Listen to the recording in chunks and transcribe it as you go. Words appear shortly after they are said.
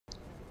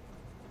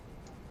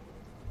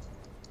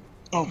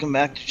Welcome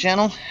back to the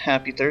channel.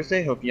 Happy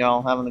Thursday. Hope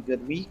y'all having a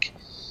good week.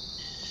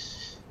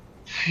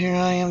 Here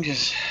I am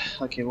just...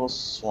 Okay, we'll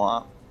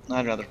swap.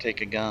 I'd rather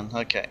take a gun.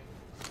 Okay.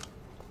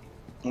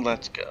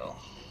 Let's go.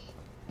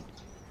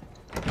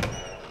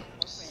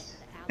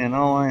 And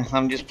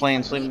I'm just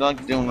playing Sleeping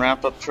Dog, doing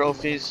wrap-up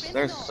trophies.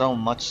 There's so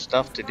much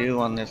stuff to do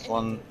on this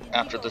one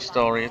after the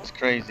story. It's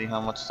crazy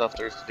how much stuff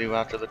there's to do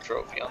after the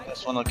trophy on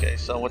this one. Okay,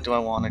 so what do I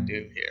want to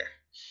do here?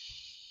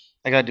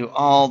 I gotta do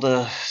all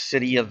the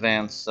city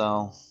events,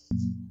 so...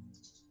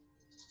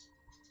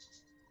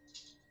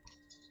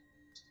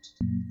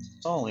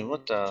 Holy,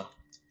 what the...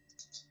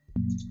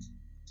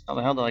 How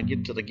the hell do I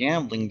get to the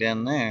gambling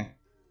den there?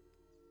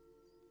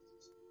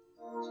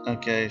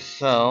 Okay,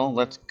 so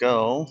let's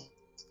go.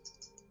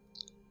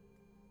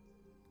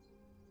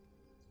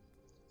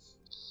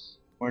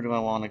 Where do I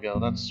want to go?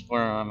 That's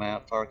where I'm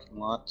at, parking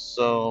lot.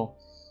 So,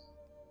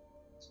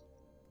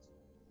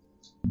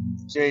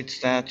 Jade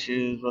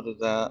statues, what is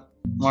that?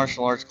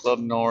 Martial Arts Club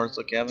North.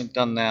 Okay, I haven't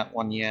done that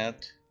one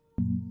yet.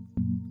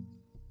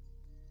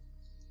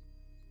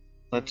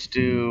 Let's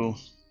do...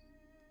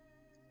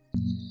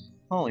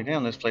 Holy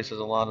damn, this place has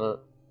a lot of...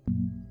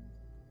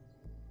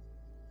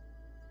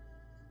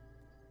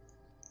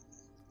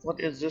 What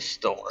is this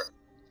store?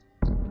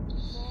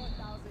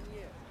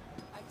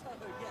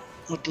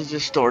 What does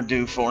this store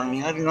do for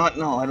me? I do not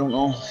know. I don't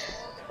know.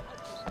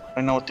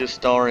 I know what this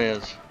store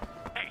is.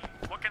 Hey,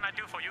 what can I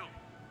do for you?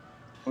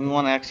 We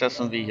want to access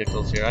some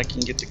vehicles here. I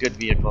can get the good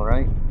vehicle,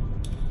 right?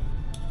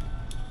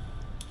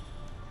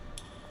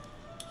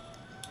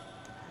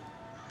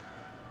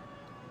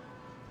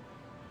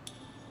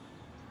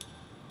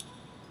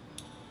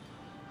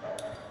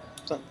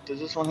 So, does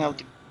this one have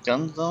the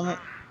guns on it?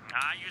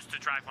 I used to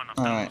drive one of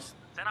Alright. those.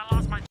 Then I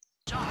lost my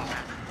job.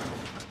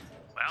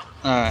 Well,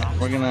 Alright,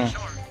 we're gonna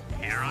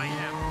here I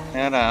am.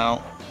 head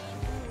out.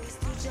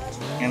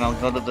 And I'll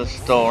go to the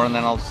store and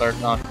then I'll start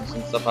knocking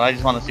some stuff. But I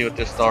just want to see what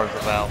this store is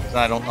about, because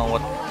I don't know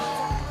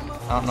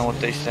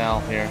what they sell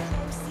here.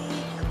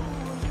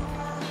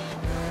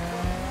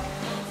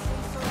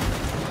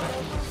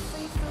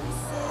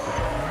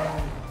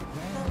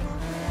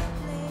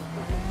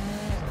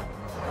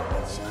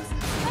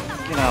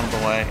 Get out of the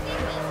way.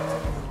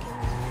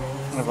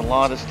 I have a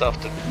lot of stuff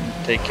to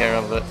take care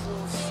of it.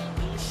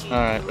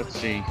 Alright, let's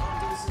see.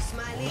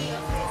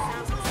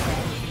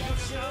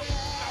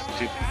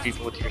 Stupid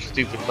people with your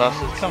stupid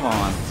buses. Come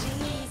on.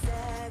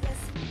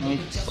 Let me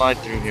slide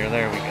through here.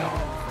 There we go.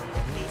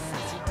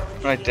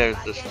 Right there's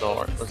the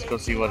store. Let's go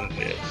see what it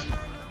is.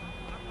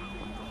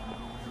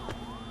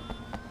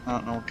 I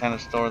don't know what kind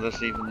of store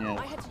this even is.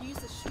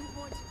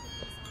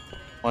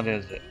 What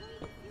is it?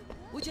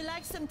 Would you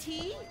like some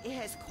tea? It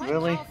has quite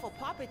Really? powerful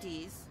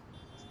properties.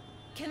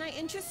 Can I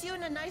interest you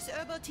in a nice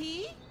herbal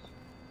tea?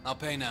 I'll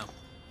pay now.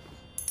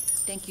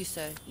 Thank you,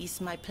 sir. It's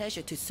my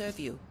pleasure to serve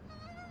you.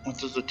 What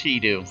does the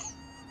tea do?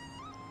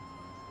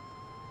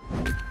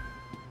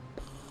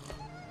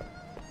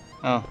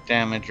 Oh,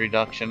 damage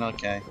reduction.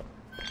 Okay.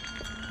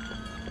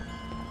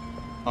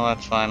 Oh,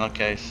 that's fine.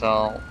 Okay,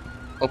 so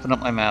open up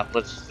my map.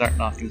 Let's start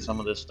knocking some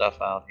of this stuff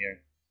out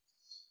here.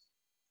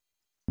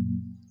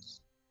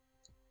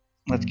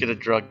 Let's get a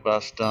drug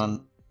bust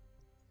done.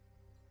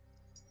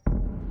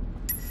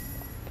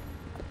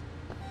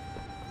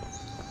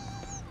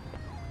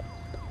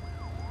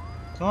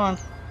 Come on,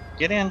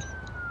 get in.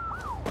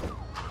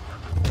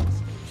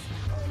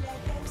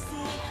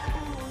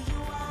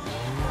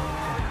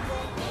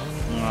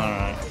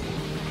 Alright.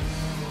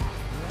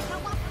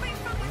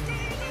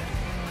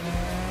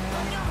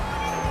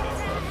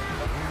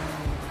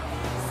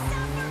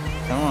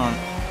 Come on.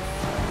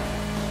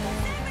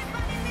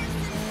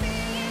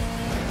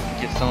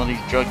 Get some of these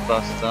drug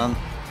busts done.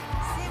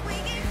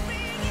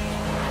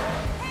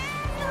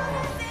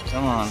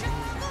 Come on.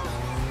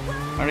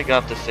 Already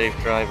got the safe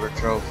driver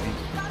trophy.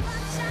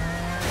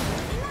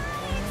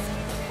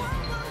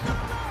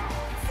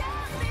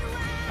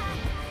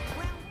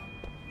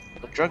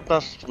 The drug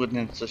busts when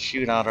it's a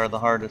shootout are the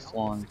hardest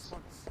ones.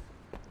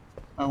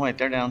 Oh wait,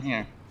 they're down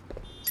here.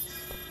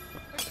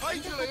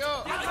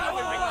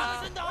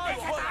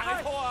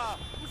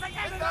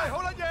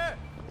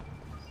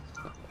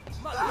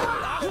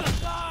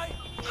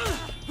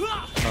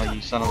 Oh,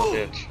 you son of a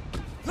bitch.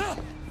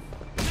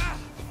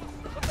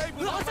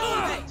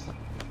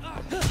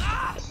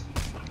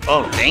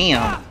 Oh,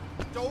 damn.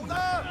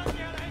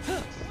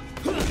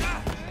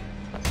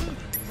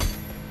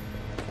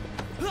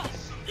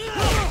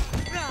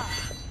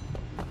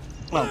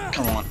 Oh,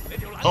 come on.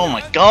 Oh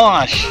my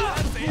gosh.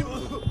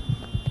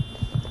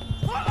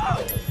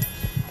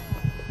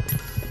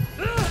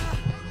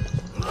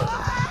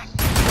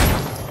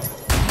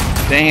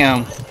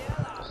 Damn.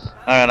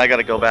 Alright, I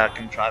gotta go back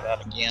and try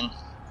that again.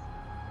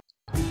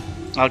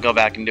 I'll go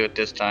back and do it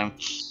this time.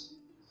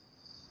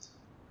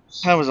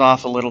 I was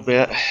off a little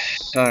bit.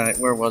 Alright,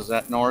 where was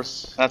that?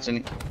 North? That's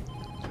an...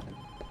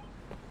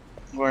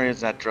 Where is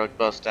that drug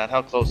bust at?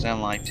 How close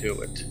am I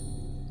to it?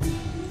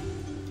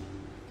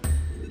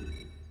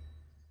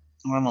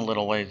 I'm a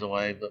little ways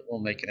away, but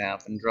we'll make it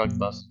happen. Drug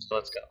bust, so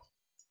let's go.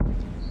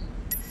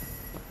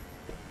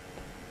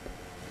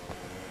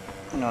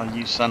 Oh,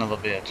 you son of a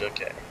bitch.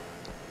 Okay.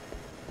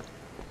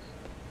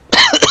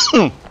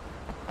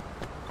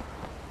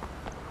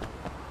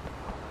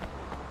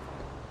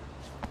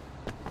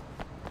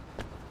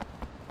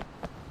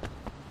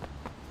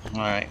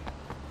 Alright.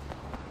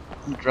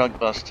 Drug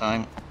bust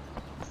time.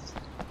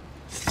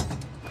 Style,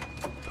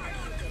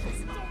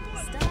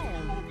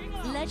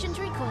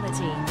 legendary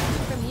quality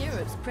from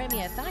Europe's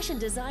premier fashion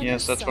designers.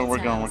 Yes, that's where we're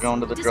going. We're going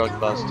to the drug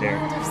bust here.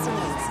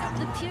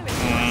 The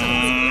purest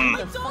and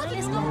the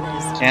finest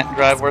leathers. Can't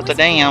drive worth a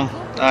damn.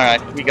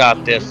 Alright, we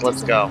got this.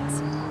 Let's go.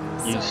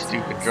 You Saltaire,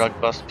 stupid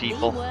drug bust the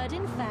people. word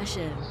in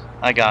fashion.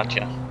 I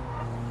gotcha.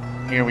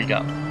 Here we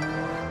go.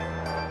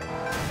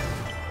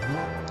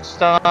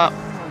 Stop.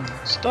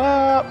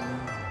 Stop.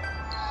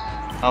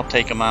 I'll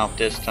take him out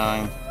this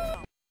time.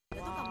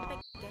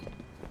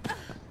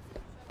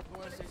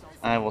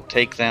 I will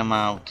take them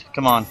out.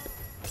 Come on.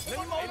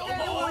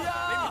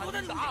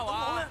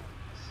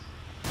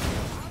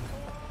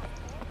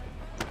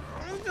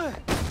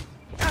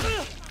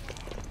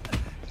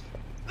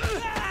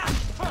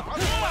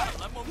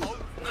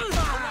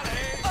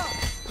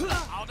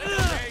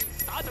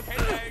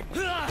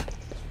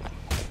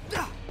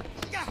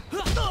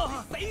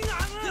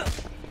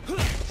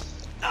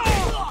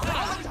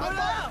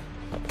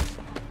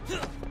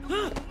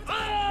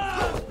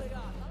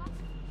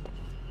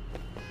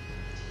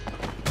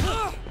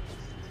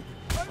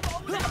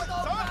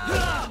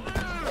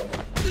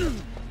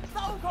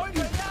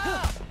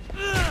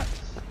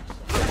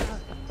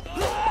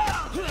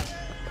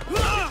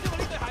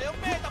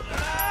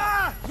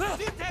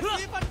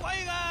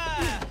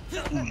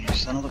 You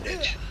son of a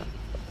bitch.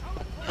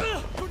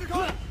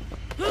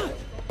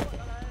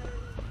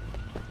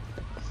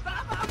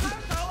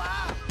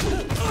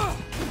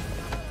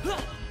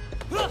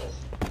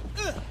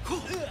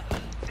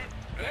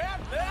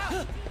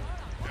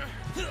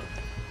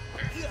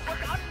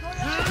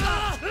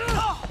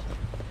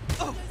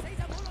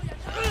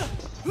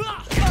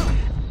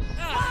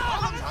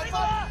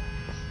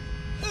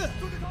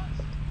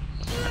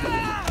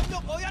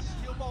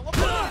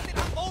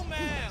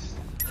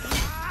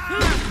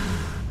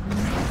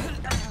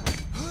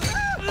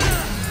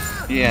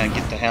 Yeah,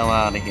 get the hell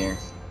out of here.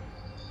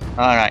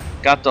 Alright,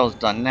 got those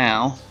done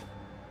now.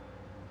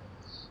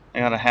 I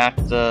gotta hack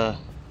the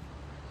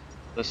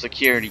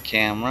security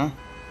camera.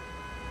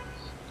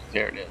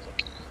 There it is.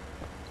 Okay.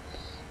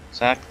 Let's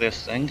hack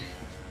this thing.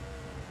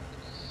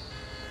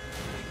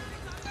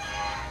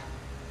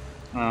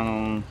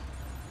 Alright,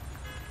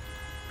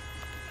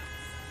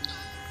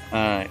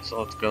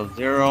 so let's go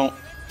 0,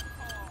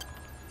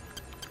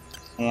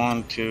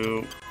 1,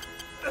 2,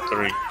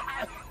 3.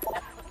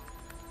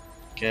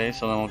 Okay,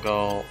 so then we'll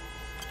go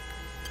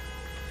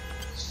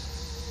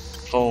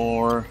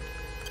 4,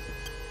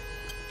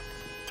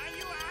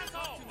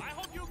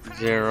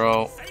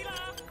 0,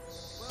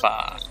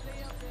 5,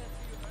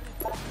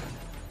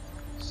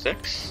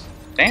 6.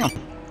 Damn.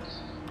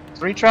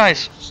 3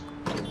 tries.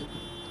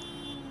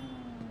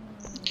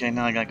 Okay,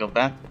 now I gotta go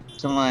back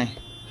to my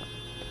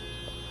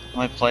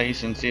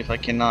place and see if I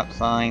cannot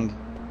find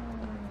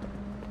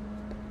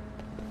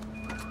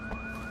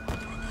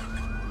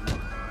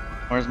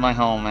where's my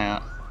home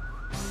at?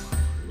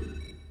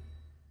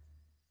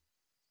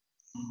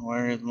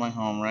 Where is my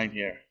home? Right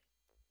here.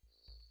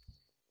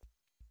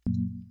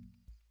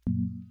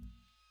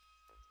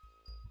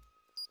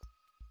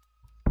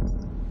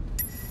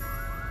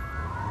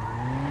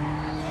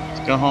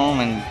 Let's go home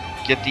and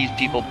get these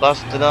people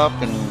busted up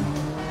and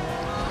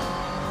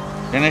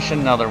finish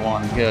another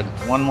one. Good.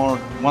 One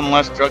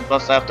less drug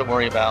bust I have to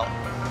worry about.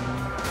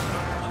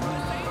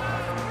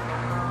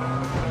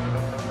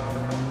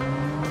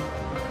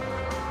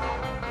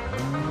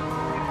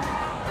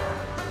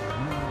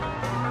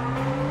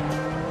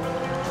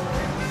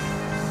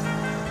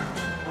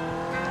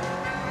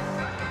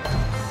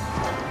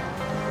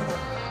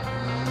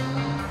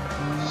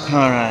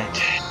 Alright.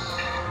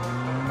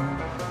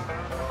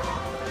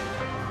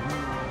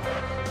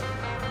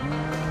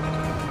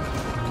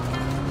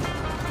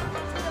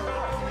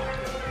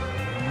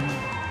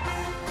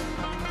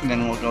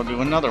 Then we'll go do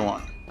another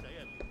one.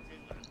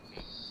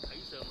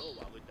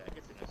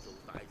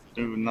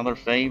 Do another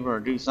favor or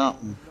do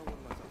something.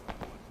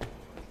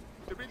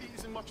 There really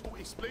isn't much to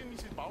explain,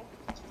 Mrs. Bao.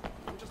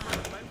 I'm just not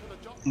a man for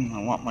the job.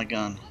 I want my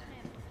gun.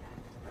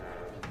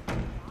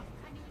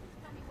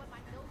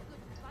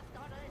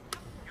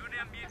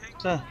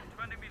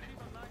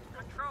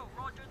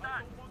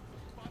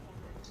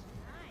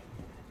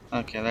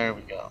 Okay, there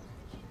we go.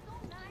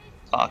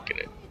 Pocket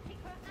it.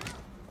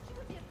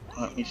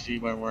 Let me see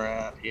where we're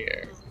at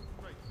here.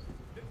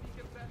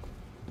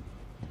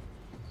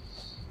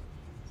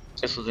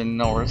 This was in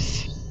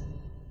north.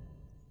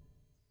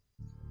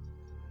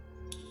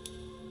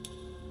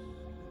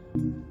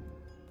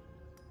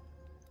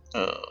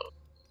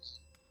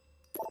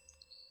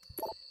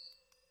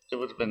 It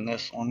would have been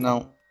this one.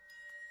 No.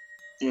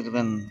 It would have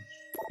been...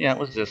 Yeah, it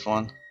was this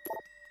one.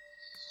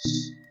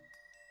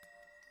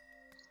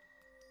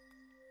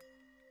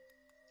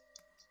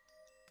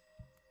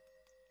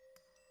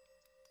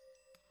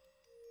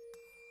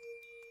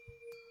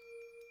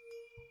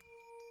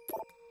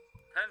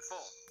 for?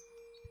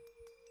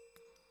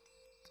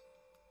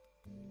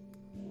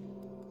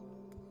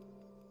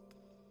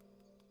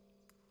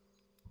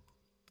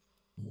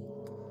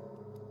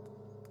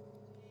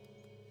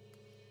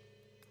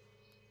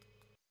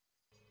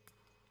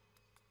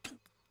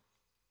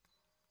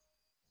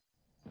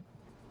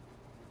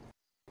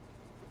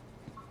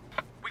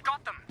 We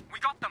got them! We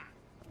got them!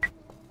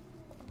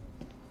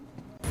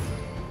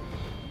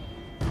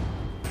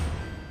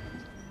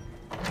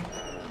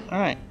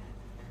 Alright.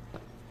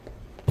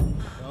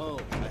 No,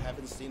 I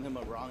haven't seen him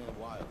around in a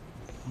while.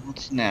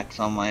 What's next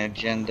on my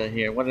agenda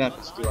here? What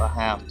else do I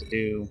have to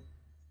do?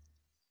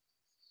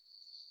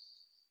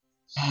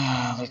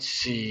 Let's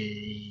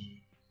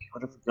see.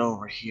 What if we go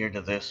over here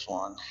to this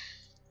one?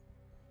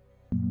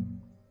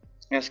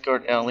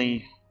 Escort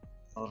Ellie.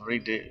 I'll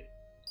redo.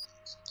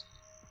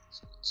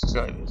 Let's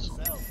try this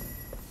one.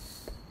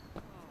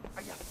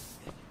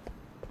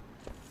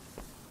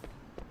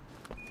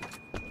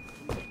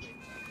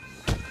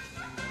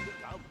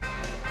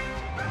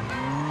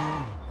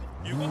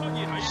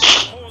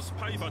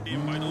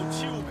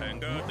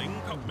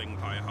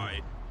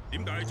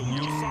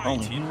 Oh,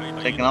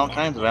 taking all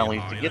kinds of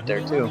alleys to get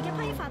there too.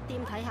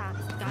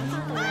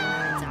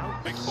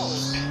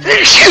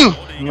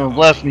 You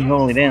left me,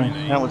 holy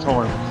damn, that was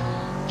horrible.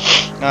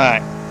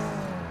 Alright,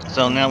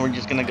 so now we're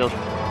just gonna go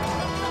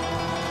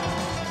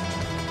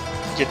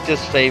get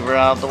this favor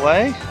out of the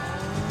way.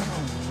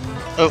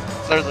 Oh,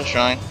 there's a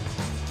shrine.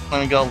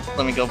 Let me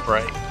go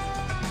pray.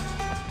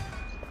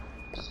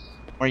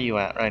 Where you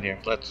at? Right here.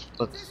 Let's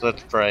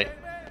pray.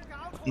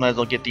 Might as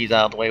well get these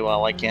out of the way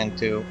while I can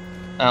too.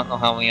 I don't know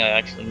how many I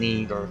actually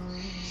need or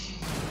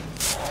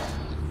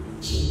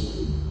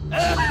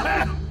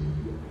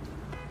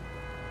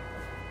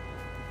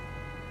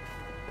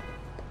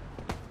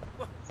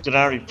did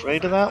I already pray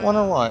to that one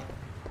or what?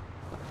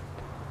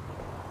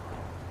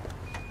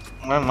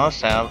 I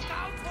must have.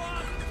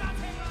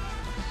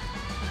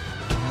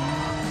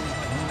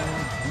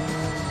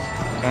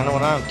 Kinda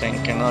what I'm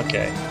thinking.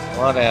 Okay.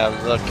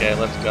 Whatevs. Okay,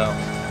 let's go.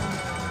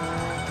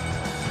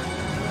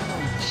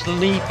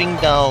 Sleeping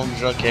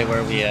dogs. Okay, where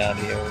are we at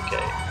here?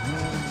 Okay.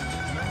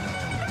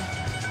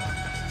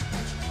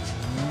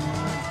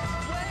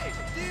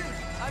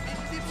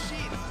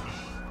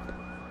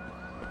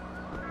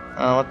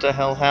 What the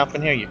hell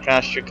happened here? You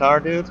crashed your car,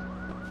 dude?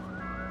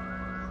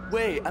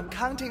 Wait, I'm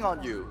counting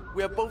on you.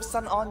 We are both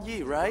Sun On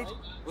Yi, right?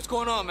 What's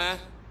going on, man?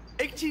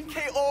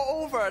 18K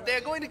all over. They're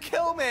going to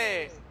kill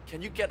me.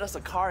 Can you get us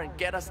a car and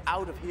get us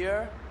out of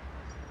here?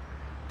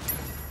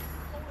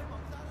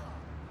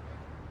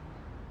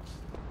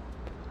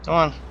 Come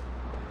on.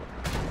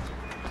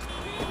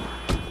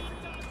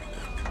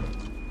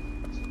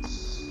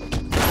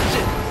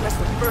 Shit, that's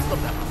the first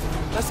of them.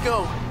 Let's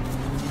go.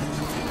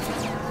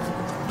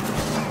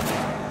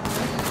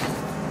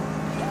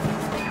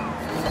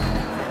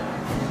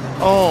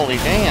 Holy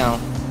damn.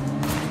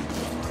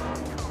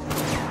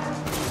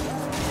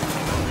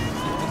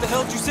 What the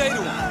hell did you say to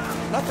him?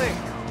 Nothing.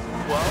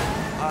 Well,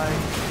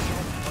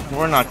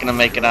 We're not gonna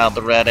make it out of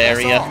the red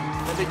area.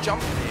 Then they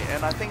jumped me,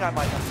 and I think I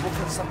might have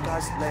broken some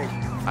guy's leg.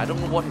 I don't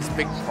know what his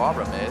big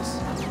problem is.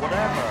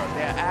 Whatever,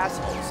 they're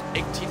assholes.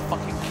 18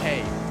 fucking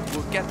K.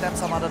 We'll get them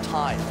some other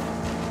time.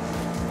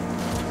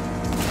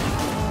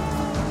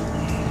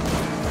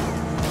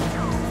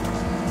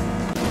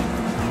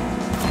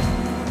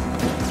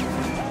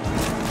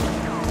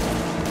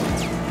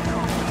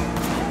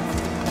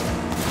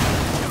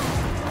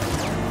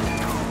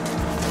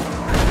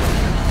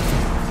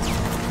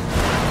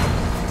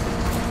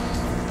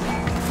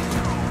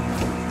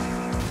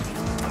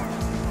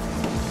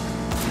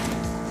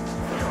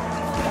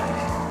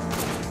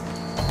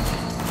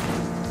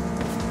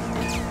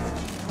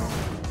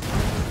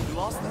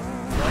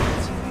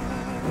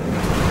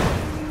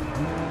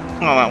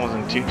 Oh, that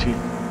wasn't too.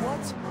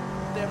 What?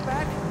 They're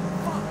back?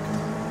 Fuck.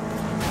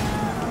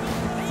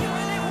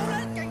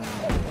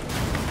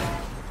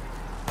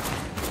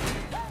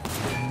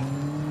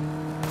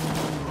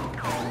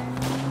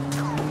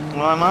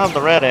 Well, I'm out of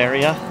the red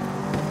area.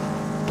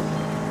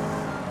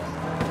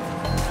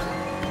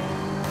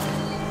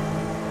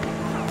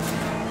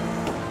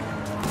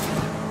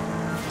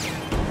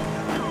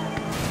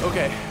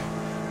 Okay,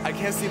 I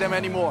can't see them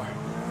anymore.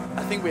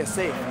 I think we're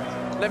safe.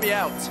 Let me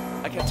out.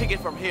 I can take it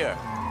from here.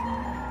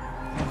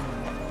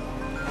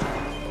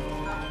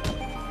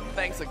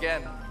 Thanks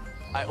again.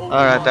 I owe you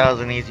Alright, one. that was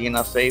an easy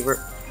enough favor.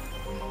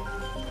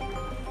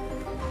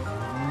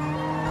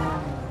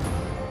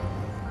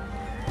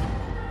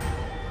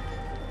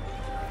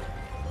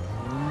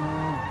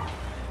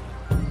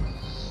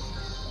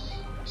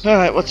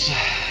 Alright, what's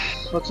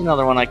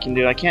another one I can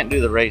do? I can't do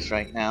the race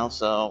right now,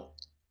 so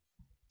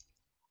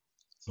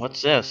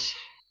what's this?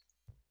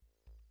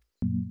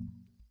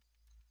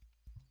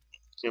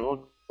 See,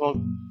 we'll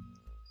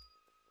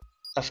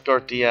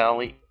escort the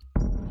alley.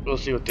 We'll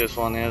see what this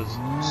one is.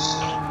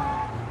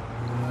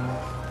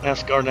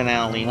 Escort an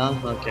alley, huh?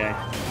 Okay.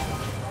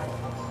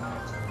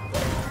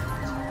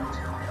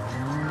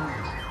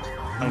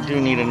 I do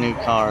need a new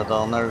car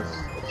though, and there's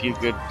a few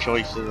good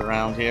choices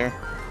around here.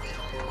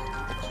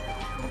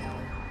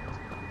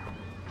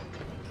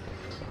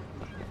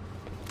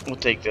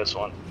 take this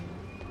one.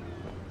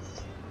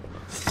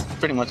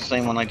 Pretty much the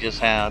same one I just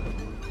had.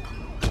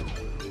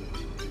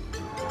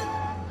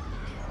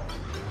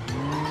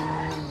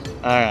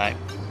 Alright.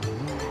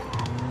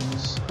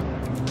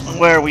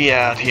 Where are we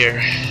at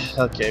here?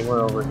 Okay, we're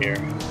over here.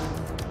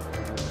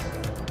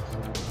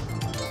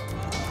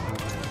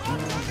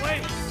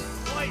 Wait!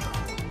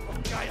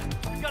 Gaia,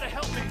 you gotta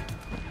help me!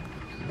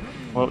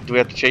 Well, do we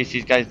have to chase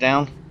these guys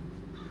down?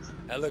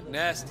 That look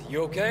nasty.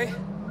 You okay?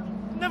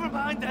 Never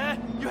mind that!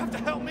 You have to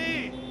help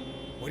me!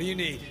 What do you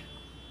need?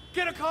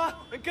 Get a car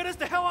and get us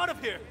the hell out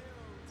of here!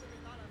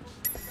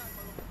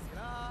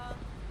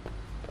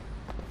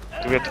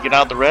 Do we have to get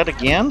out the red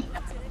again?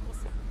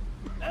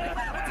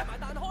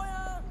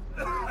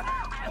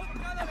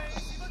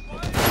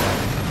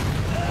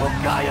 Oh,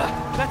 Gaia!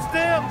 That's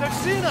them! They've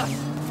seen us!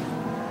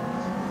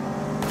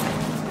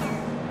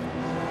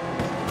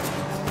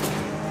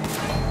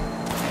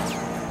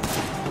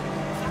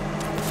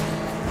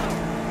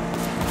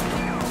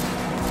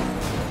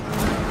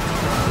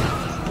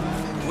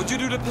 What'd you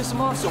do to piss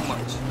them off so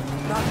much?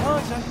 Not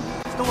much.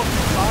 I stole a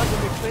few cars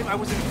and they claimed I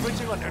was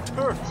infringing on their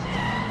turf.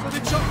 So they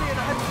jumped me and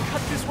I had to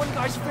cut this one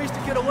guy's face to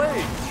get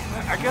away.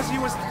 I guess he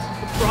was the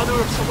brother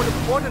of someone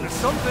important or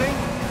something.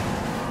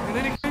 In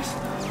any case,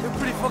 they're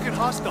pretty fucking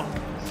hostile.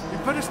 You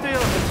better stay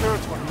out of their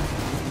territory.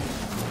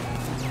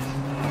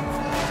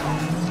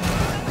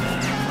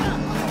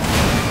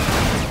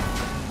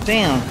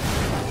 Damn.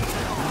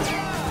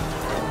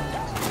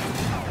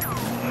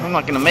 I'm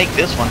not gonna make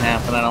this one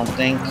happen, I don't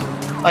think.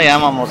 Oh yeah,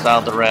 I'm almost out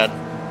of the red.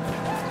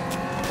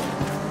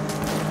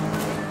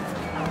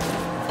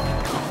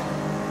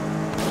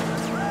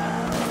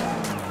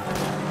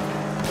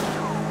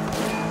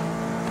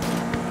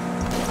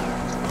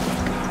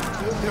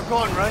 They're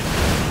gone, right?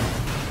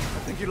 I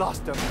think you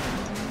lost them.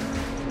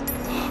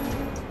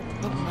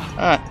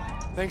 Alright.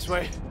 Thanks,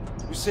 Ray.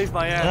 You saved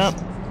my ass.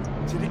 Yep.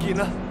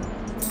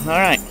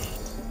 Alright.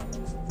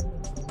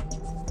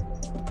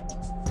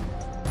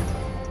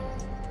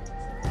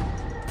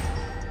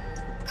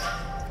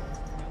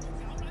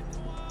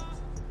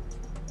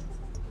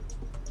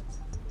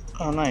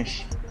 Oh,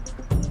 nice.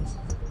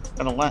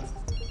 Got a lot.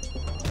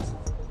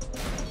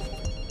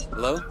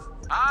 Hello?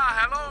 Ah,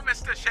 hello,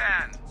 Mr.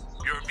 Shan.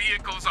 Your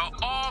vehicles are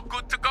all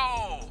good to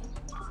go.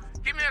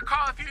 Give me a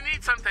call if you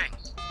need something.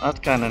 That's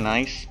kind of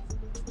nice.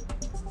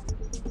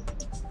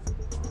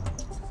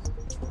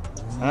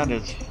 That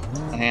is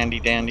a handy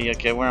dandy.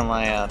 Okay, where am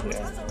I at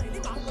here?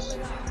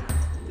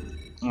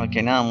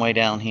 Okay, now I'm way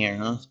down here,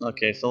 huh?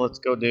 Okay, so let's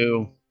go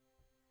do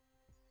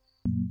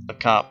a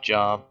cop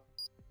job.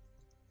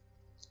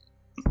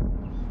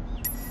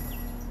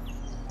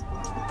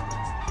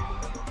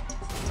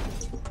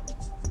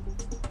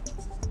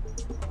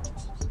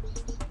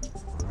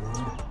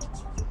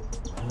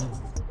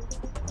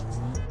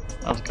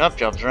 Oh, the cop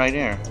job's right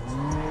here.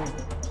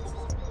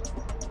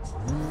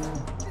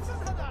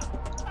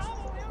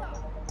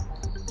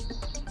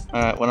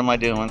 Alright, what am I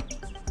doing?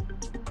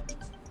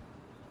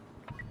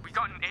 We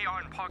got an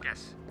AR in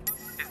progress.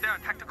 Is there a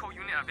tactical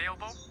unit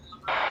available?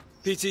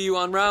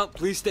 PTU en route.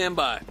 Please stand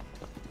by.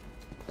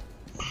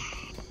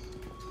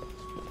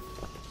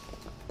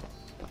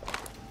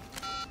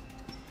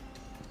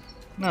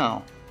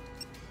 No.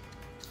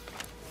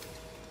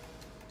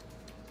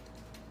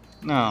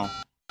 No.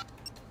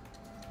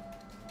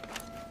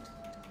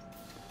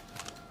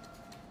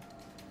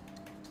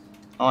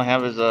 All I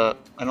have is a...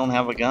 I don't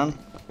have a gun?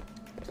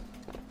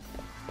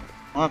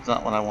 Well, that's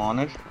not what I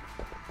wanted.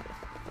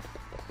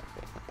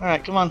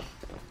 Alright, come on.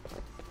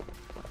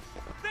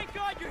 Thank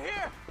God you're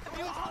here!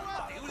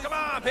 Come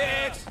on,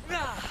 pigs!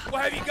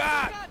 What have you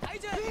got?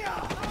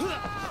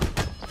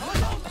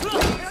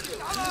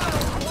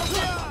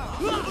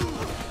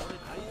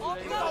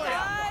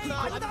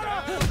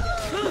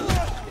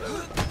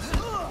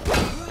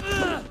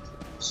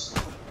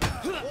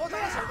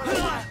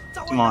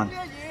 Come on.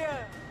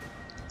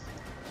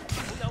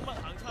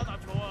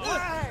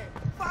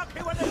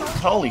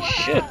 Holy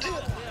shit.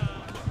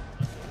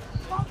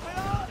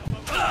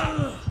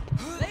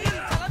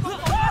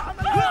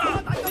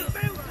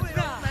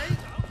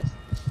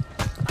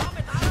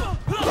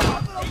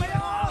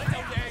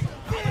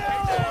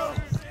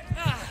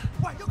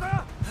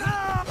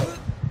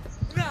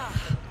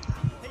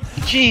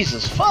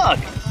 Jesus, fuck!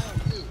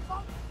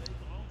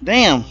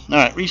 Damn.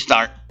 Alright,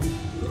 restart.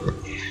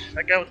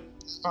 I got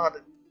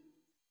started.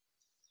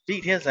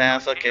 Beat his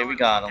ass. Okay, we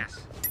got him.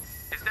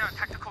 Is there a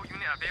tactical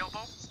unit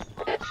available?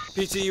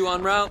 PTU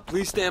en route.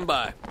 Please stand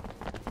by.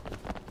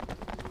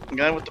 The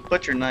guy with the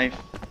butcher knife.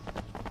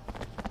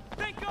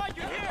 Thank God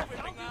you're here!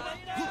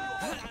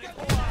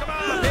 Come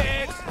on,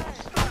 pigs!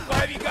 What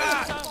have you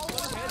got?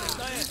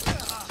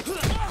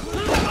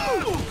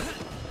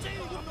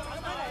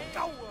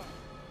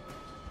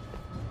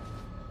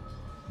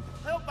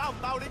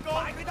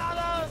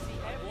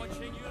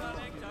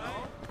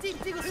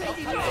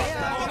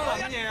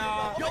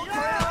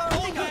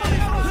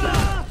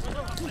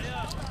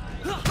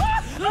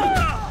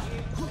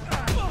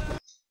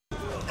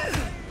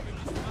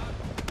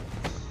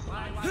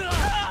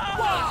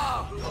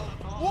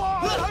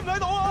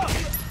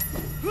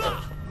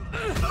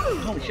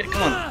 Holy shit,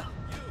 come on.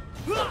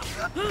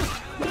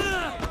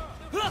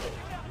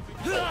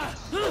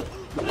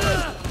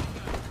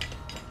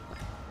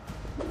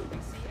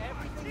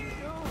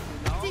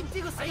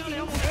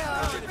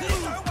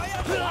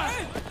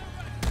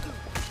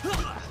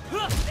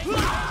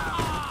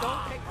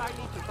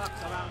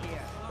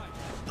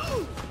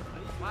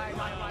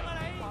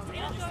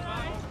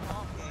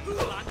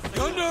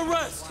 You're under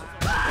arrest!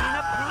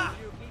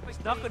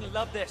 He's not gonna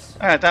love this.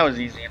 Alright, that was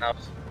easy enough.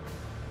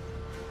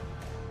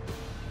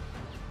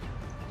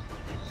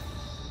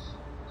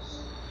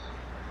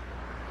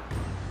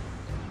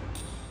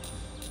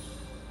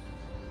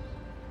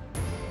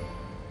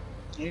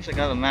 At least I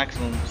got a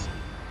maximum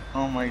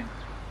on my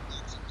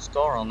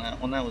score on that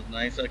one. That was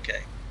nice.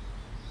 Okay.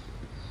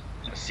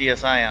 A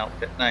CSI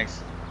outfit.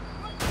 Nice.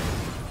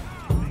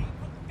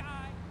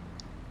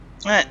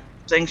 Alright.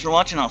 Thanks for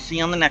watching. I'll see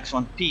you on the next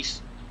one.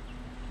 Peace.